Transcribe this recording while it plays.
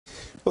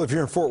Well, if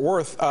you're in Fort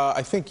Worth,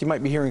 I think you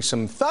might be hearing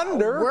some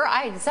thunder.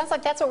 It sounds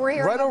like that's what we're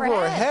hearing right over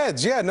our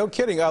heads. Yeah, no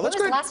kidding. When was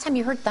the last time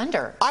you heard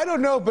thunder? I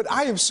don't know, but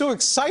I am so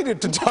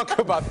excited to talk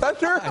about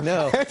thunder. I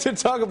know. And to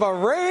talk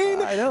about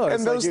rain. I know.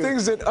 And those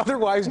things that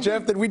otherwise,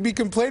 Jeff, that we'd be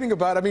complaining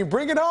about. I mean,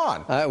 bring it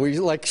on. We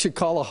should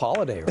call a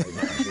holiday right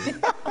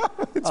now.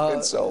 It's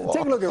been so long.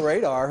 Take a look at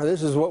radar.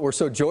 This is what we're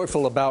so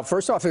joyful about.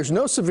 First off, there's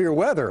no severe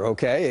weather,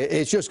 okay?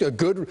 It's just a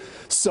good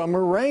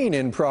summer rain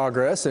in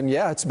progress. And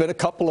yeah, it's been a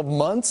couple of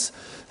months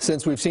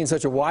since we've seen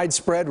such a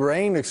widespread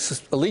rain,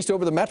 at least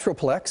over the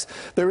Metroplex.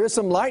 There is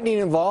some lightning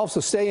involved, so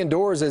stay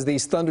indoors as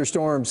these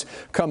thunderstorms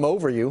come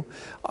over you.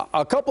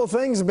 A couple of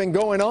things have been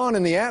going on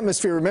in the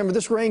atmosphere. Remember,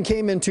 this rain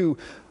came into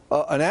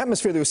an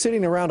atmosphere that was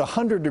sitting around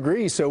 100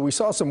 degrees, so we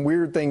saw some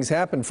weird things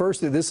happen.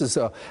 First, this is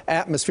an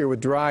atmosphere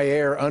with dry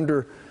air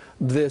under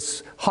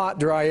this hot,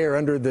 dry air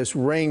under this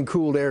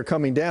rain-cooled air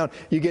coming down.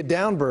 You get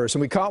downbursts,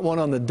 and we caught one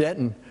on the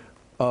Denton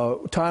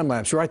time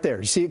lapse right there.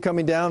 You see it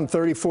coming down,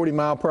 30, 40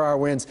 mile per hour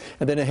winds,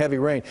 and then a heavy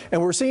rain.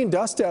 And we're seeing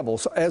dust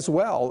devils as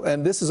well,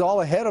 and this is all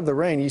ahead of the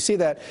rain. You see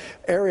that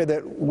area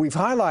that we've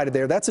highlighted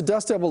there? That's a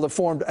dust devil that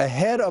formed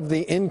ahead of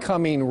the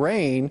incoming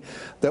rain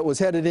that was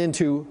headed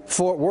into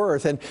Fort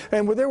Worth. And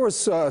there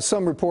was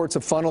some reports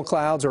of funnel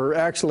clouds, or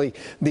actually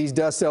these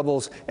dust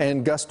devils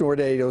and gust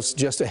tornadoes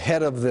just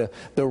ahead of the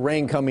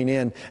rain coming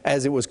in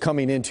as it was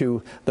coming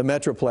into the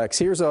Metroplex.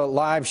 Here's a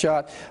live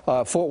shot.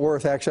 Fort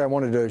Worth, actually, I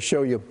wanted to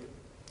show you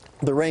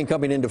the rain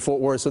coming into Fort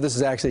Worth. So this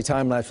is actually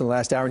time lapse from the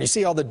last hour, and you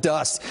see all the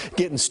dust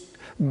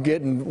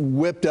getting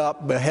whipped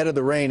up ahead of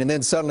the rain, and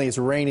then suddenly it's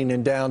raining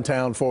in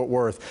downtown Fort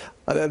Worth.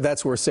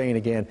 That's what we're saying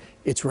again.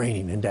 It's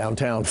raining in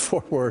downtown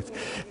Fort Worth.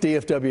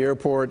 DFW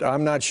Airport,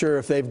 I'm not sure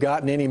if they've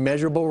gotten any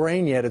measurable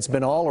rain yet. It's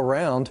been all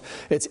around.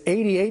 It's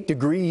 88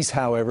 degrees,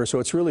 however, so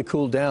it's really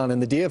cooled down.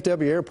 And the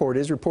DFW Airport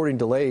is reporting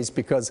delays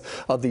because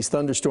of these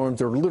thunderstorms.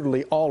 They're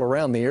literally all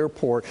around the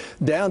airport.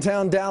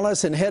 Downtown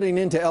Dallas and heading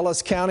into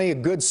Ellis County, a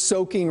good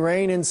soaking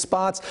rain in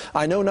spots.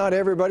 I know not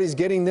everybody's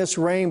getting this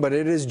rain, but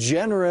it is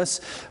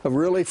generous,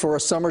 really, for a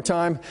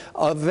summertime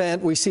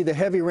event. We see the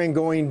heavy rain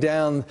going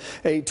down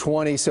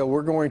 820, so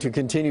we're going to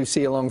continue to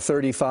see along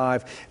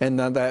 35 and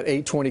that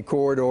 820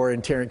 corridor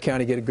in Tarrant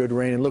County get a good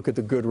rain. And look at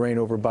the good rain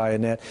over by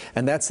Annette.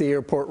 And that's the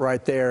airport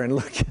right there. And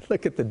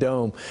look at the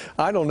dome.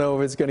 I don't know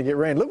if it's going to get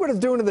rain. Look what it's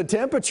doing to the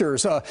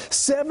temperatures.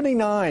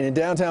 79 in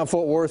downtown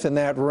Fort Worth and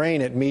that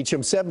rain at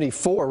Meacham.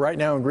 74 right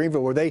now in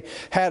Greenville, where they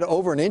had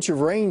over an inch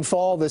of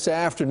rainfall this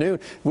afternoon.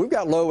 We've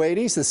got low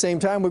 80s. At the same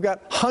time, we've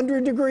got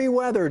 100-degree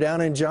weather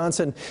down in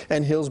Johnson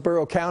and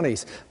Hillsborough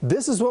counties.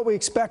 This is what we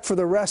expect for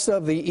the rest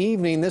of the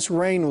evening. This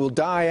rain will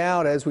die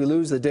out as we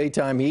lose the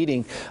daytime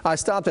heating. I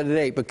stopped at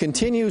 8, but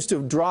continues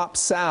to drop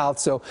south,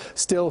 so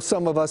still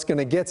some of us going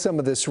to get some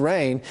of this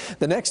rain.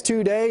 The next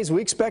 2 days,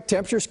 we expect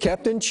temperatures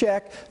kept in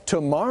check.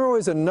 Tomorrow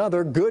is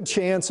another good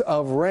chance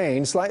of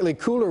rain. Slightly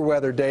cooler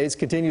weather days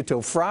continue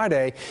till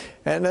Friday,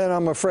 and then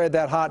I'm afraid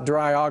that hot,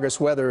 dry August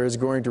weather is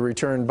going to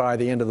return by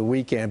the end of the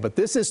weekend. But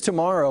this is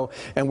tomorrow,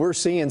 and we're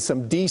seeing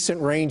some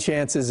decent rain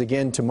chances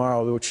again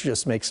tomorrow, which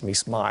just makes me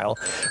smile.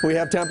 We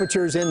have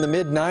temperatures in the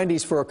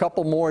mid-90s for a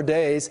couple more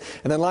days,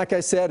 and then, like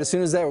I said, as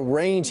soon as that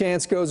rain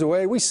chance goes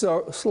away, we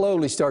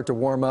slowly start to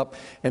warm up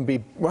and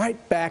be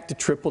right back to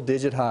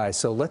triple-digit highs.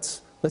 So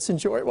let's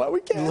enjoy it while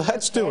we can.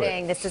 Let's do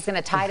it. This is going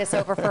to tide us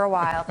over for a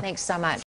while. Thanks so much.